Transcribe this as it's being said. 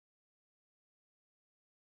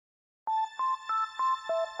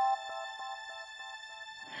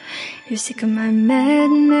You're sick of my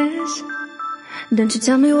madness. Don't you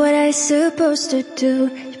tell me what I'm supposed to do.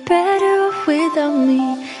 You're better off without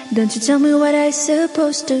me. Don't you tell me what I'm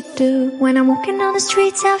supposed to do. When I'm walking on the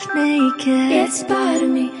streets half naked, it's part of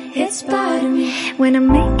me, it's part of me. When I'm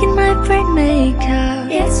making my brain makeup,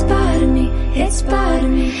 it's part of me, it's part of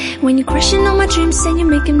me. When you're crushing all my dreams and you're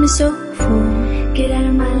making me so full, get out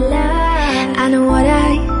of my life. I know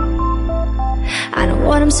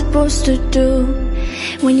what I'm supposed to do.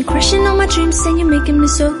 When you're crushing all my dreams and you're making me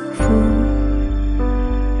so full,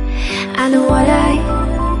 I know what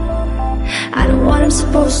I'm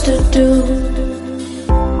supposed to do.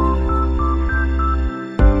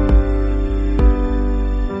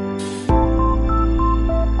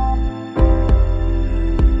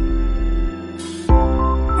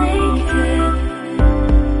 Naked.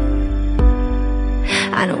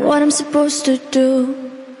 I know what I'm supposed to do.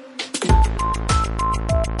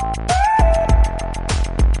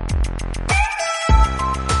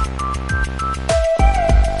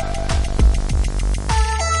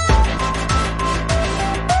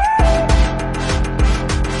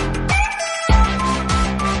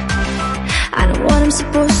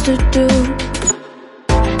 Supposed to do.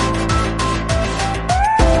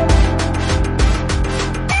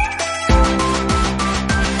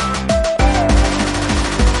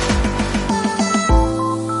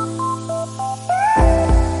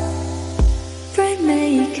 Brain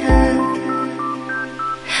makeup.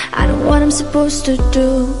 I know what I'm supposed to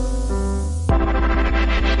do.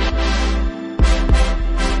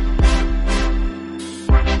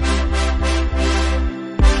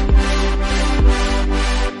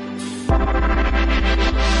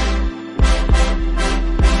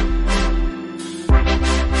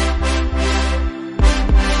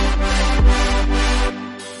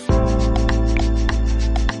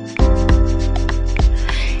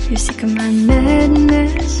 You're sick of my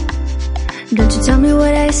madness. Don't you tell me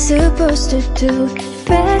what I'm supposed to do. You're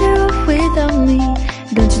better off without me.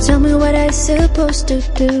 Don't you tell me what I'm supposed to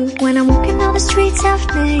do. When I'm walking on the streets half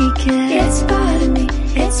naked, it's part of me,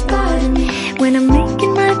 it's part of me. When I'm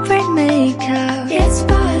making my brain makeup, it's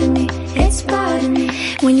part of me, it's part of me.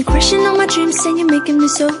 When you're crushing all my dreams and you're making me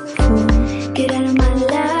so full, get out of my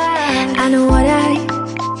life. I know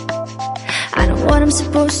what I'm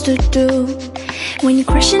supposed to do. When you're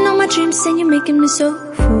crushing all my dreams and you're making me so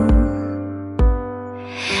full,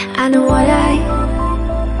 I know what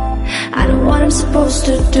I'm supposed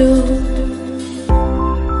to do.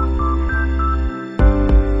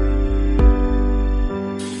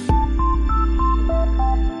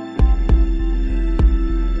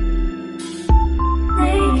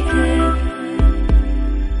 Naked.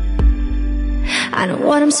 I know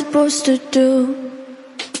what I'm supposed to do.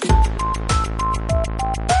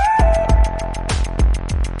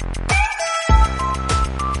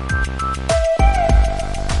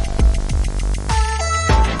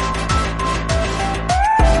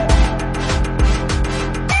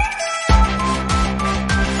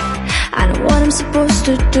 Supposed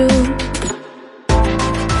to do.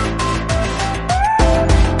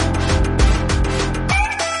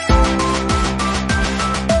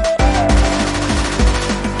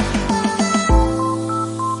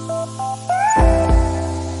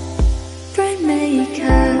 Brain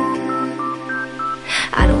makeup.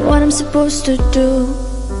 I know what I'm supposed to do.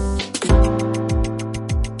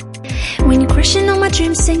 When you're crushing all my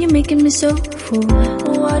dreams and you're making me so full, I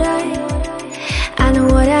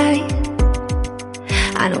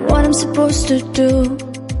know what I'm supposed to do.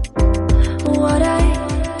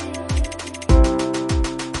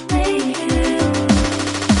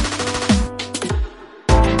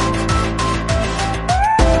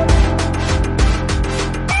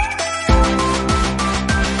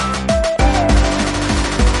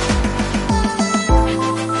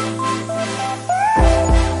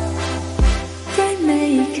 Brain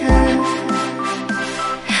makeup.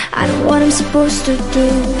 I know what I'm supposed to do.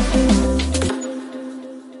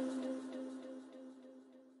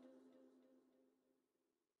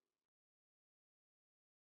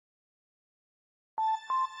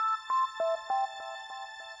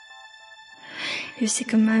 You're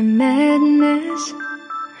sick of my madness.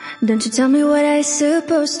 Don't you tell me what I'm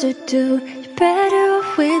supposed to do. You're better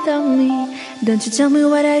off without me. Don't you tell me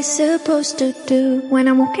what I'm supposed to do. When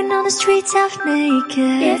I'm walking on the streets half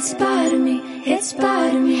naked, it's part of me, it's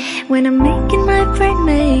part of me. When I'm making my brain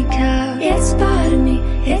makeup, it's part of me,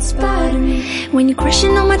 it's part of me. When you're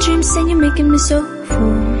crushing all my dreams and you're making me so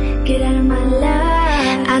full, get out of my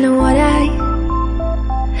life. I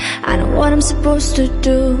know what I'm supposed to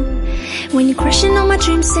do. When you're crushing all my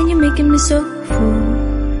dreams and you're making me so full,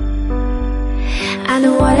 I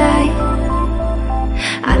know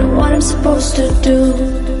I know what I'm supposed to do.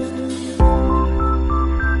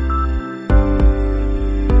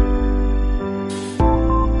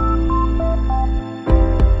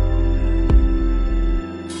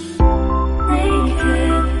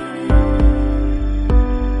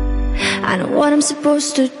 I know what I'm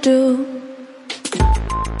supposed to do.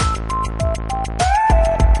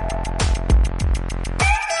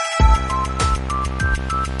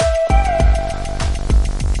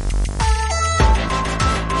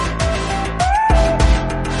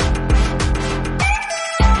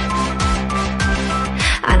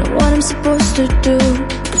 I know what I'm supposed to do.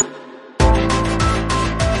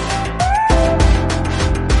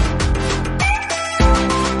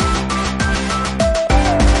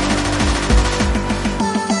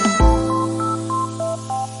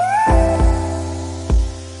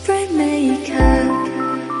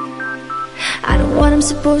 I know what I'm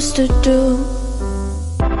supposed to do.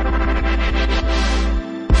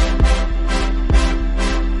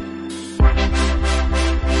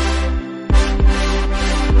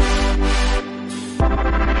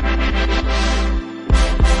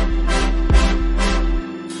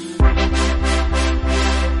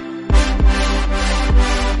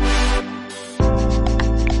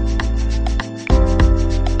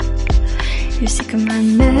 You're sick of my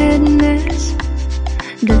madness.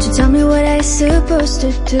 Don't you tell me what I'm supposed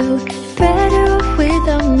to do. You're better off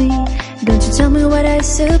without me. Don't you tell me what I'm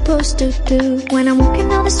supposed to do. When I'm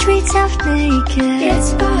walking on the streets half naked,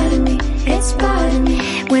 it's part of me, it's part of me.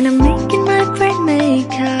 When I'm making my brain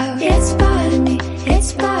makeup, it's part of me,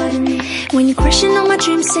 it's part of me. When you're crushing on my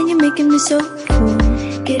dreams and you're making me so full,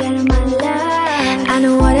 get out of my life. I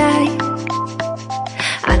know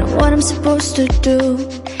what I'm supposed to do.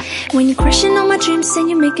 When you're crushing on my dreams and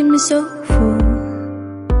you're making me so full,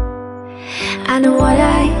 I know what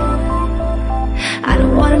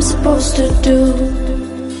I'm supposed to do.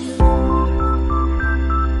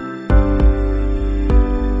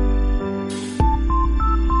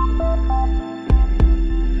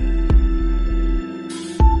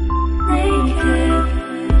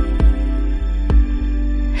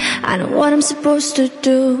 I know what I'm supposed to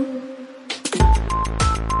do.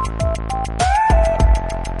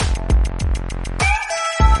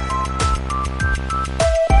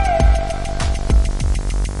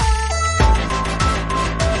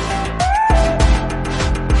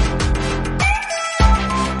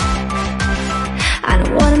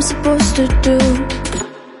 I'm supposed to do.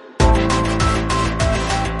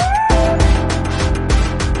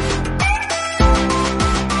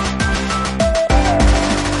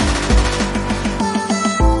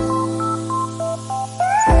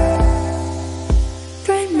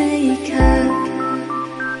 Brain makeup.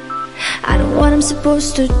 I know what I'm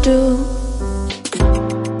supposed to do.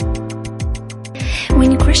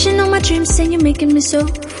 When you're crushing on my dreams and you're making me so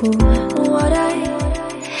full, I know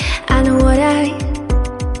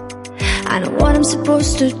what I'm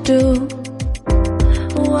supposed to do.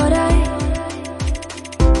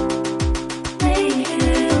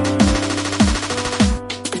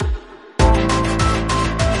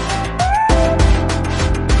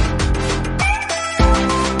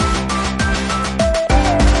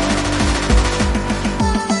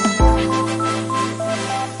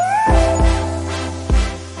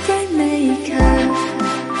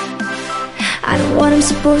 I know what I'm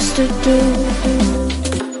supposed to do.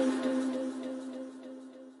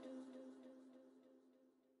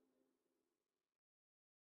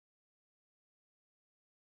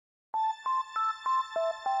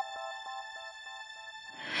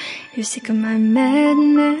 You're sick of my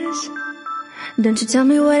madness. Don't you tell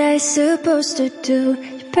me what I'm supposed to do.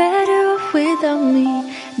 You're better off without me.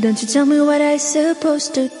 Don't you tell me what I'm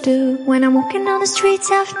supposed to do. When I'm walking on the streets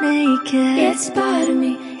half naked, it's part of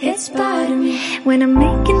me, it's part of me. When I'm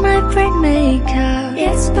making my brain makeup,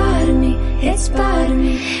 it's part of me, it's part of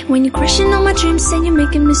me. When you're crushing on my dreams and you're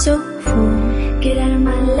making me so full, get out of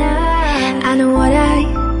my life. I know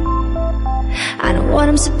what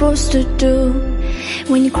I'm supposed to do.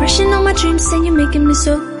 When you're crushing on my dreams and you're making me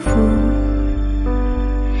so full,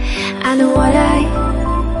 I know what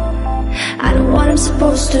I'm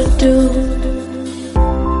supposed to do.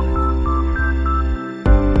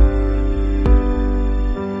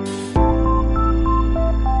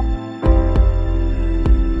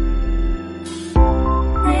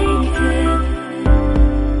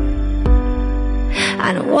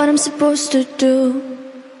 I know what I'm supposed to do.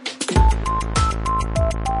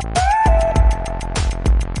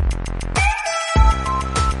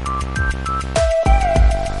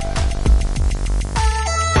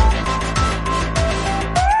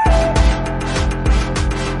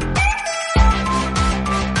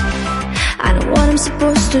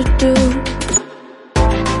 supposed to do.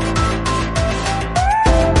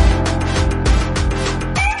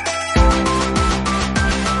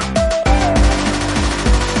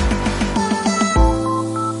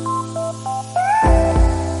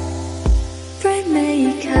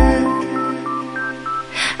 Rainmaker,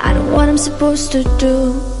 I know what I'm supposed to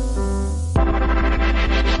do.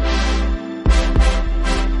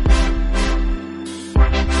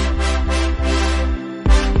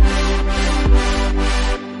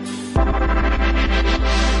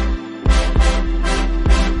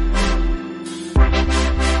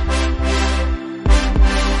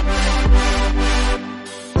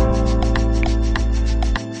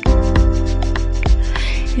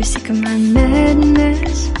 You're sick of my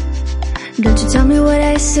madness. Don't you tell me what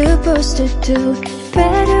I'm supposed to do. You're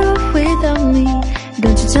better off without me.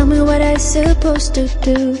 Don't you tell me what I'm supposed to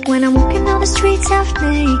do. When I'm walking down the streets half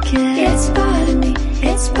naked, it's part of me,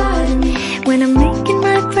 it's part of me. When I'm making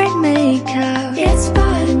my bright makeup, it's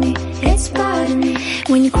part of me, it's part of me.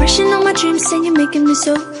 When you're crushing all my dreams and you're making me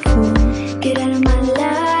so cool, get out of my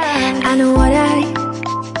life. I know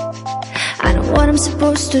what I'm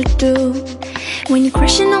supposed to do. When you're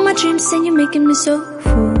crushing all my dreams and you're making me so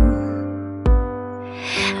full,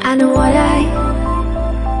 I know what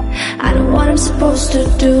I'm supposed to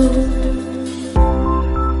do.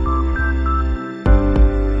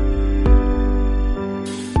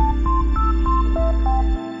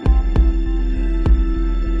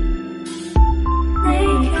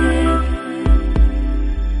 Naked,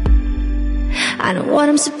 I know what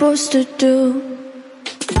I'm supposed to do.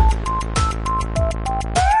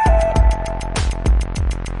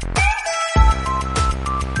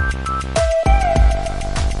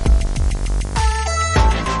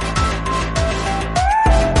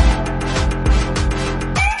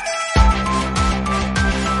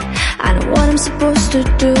 I know what I'm supposed to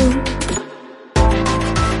do.